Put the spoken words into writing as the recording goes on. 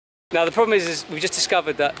Now the problem is we've just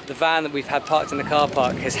discovered that the van that we've had parked in the car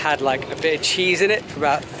park has had like a bit of cheese in it for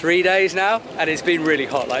about 3 days now, and it's been really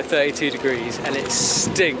hot, like 32 degrees, and it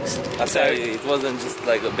stinks. I tell you, it wasn't just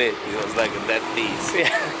like a bit, it was like a dead piece. Yeah.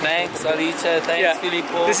 Thanks Alicia, thanks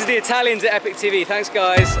Filippo. This is the Italians at Epic TV, thanks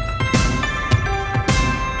guys.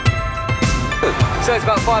 So it's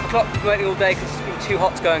about 5 o'clock, we're waiting all day because it's been too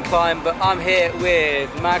hot to go and climb, but I'm here with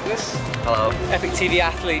Magnus. Hello. Epic TV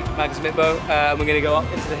athlete, Magnus Midtbo, and we're going to go up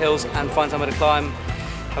into the hills and find somewhere to climb,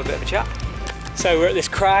 have a bit of a chat. So we're at this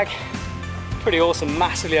crag, pretty awesome,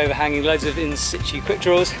 massively overhanging, loads of in situ quick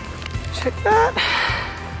draws. Check that.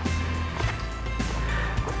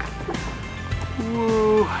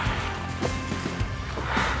 Woo.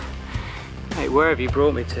 Hey, where have you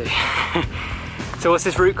brought me to? So what's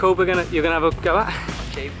this route called you're gonna have a go at?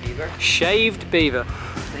 Shaved beaver. Shaved beaver.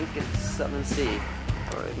 I think it's 7C.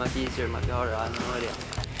 Or it might be easier, it might be harder, I have no idea.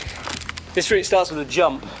 This route starts with a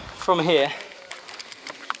jump from here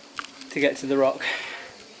to get to the rock.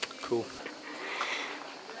 Cool.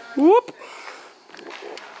 Whoop!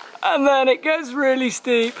 And then it gets really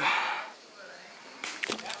steep.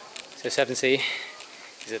 So 7C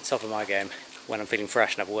is at the top of my game when I'm feeling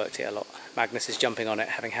fresh and I've worked it a lot. Magnus is jumping on it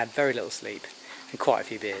having had very little sleep and quite a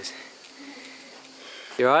few beers.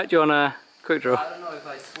 You alright? Do you want a quick draw? I don't know if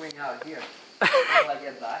I swing out here. Will I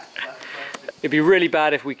get back? That's the question. It'd be really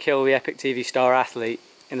bad if we kill the Epic TV star athlete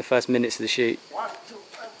in the first minutes of the shoot. 1, 2,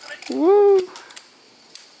 3. Woo!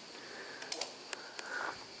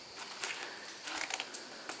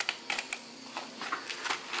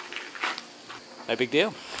 No big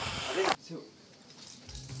deal.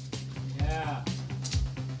 Yeah.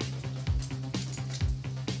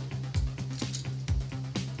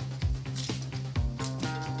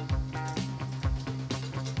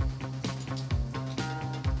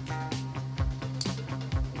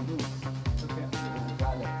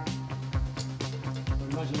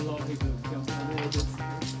 Imagine a lot of people have jumped on all this.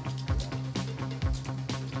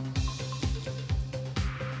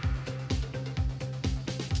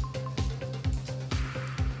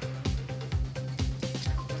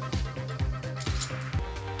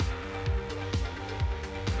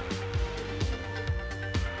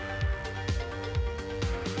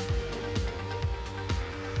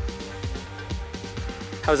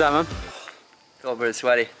 How's that, man? Feel pretty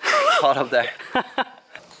sweaty. Hot up there.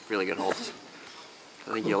 Really good holds.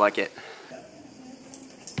 I think you'll like it.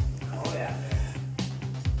 Oh yeah.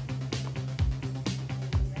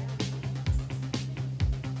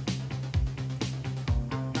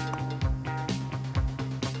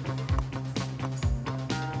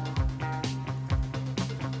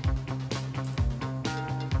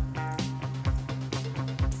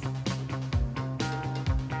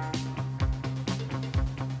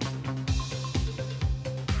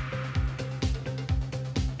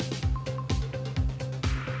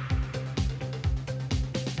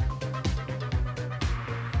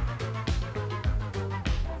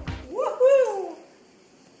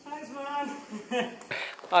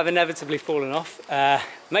 I've inevitably fallen off.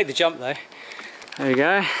 Made the jump though. There you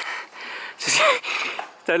go. Just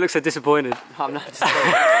don't look so disappointed. I'm not disappointed.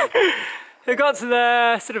 I got to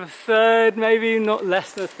the sort of a third, maybe not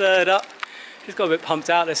less than a third up. Just got a bit pumped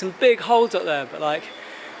out. There's some big holds up there, but like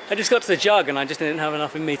I just got to the jug and I just didn't have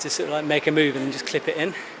enough in me to sort of like make a move and just clip it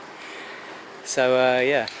in. So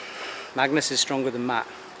yeah, Magnus is stronger than Matt.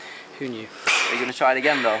 Who knew? Are you gonna try it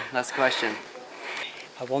again though? That's the question.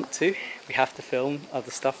 I want to. We have to film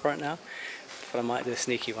other stuff right now, but I might do a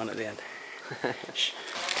sneaky one at the end.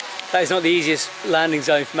 That is not the easiest landing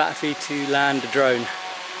zone for Mattafee to land a drone.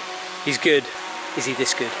 He's good. Is he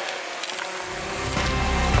this good?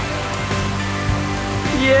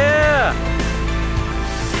 Yeah!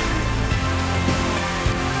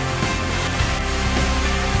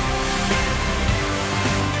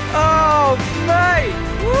 Oh, mate!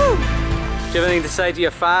 Woo! Do you have anything to say to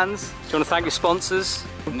your fans? Do you want to thank your sponsors?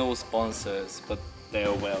 No sponsors, but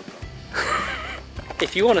they're welcome.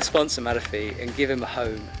 If you want to sponsor Mattafee and give him a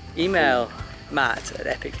home, email Matt at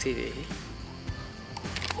Epic TV.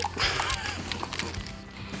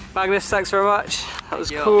 Magnus, thanks very much. That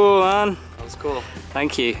was cool, man. That was cool.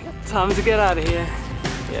 Thank you. Time to get out of here.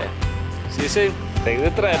 Yeah. See you soon. Take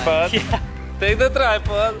the tripod. Yeah. Take the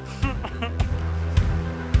tripod.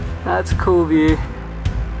 That's a cool view.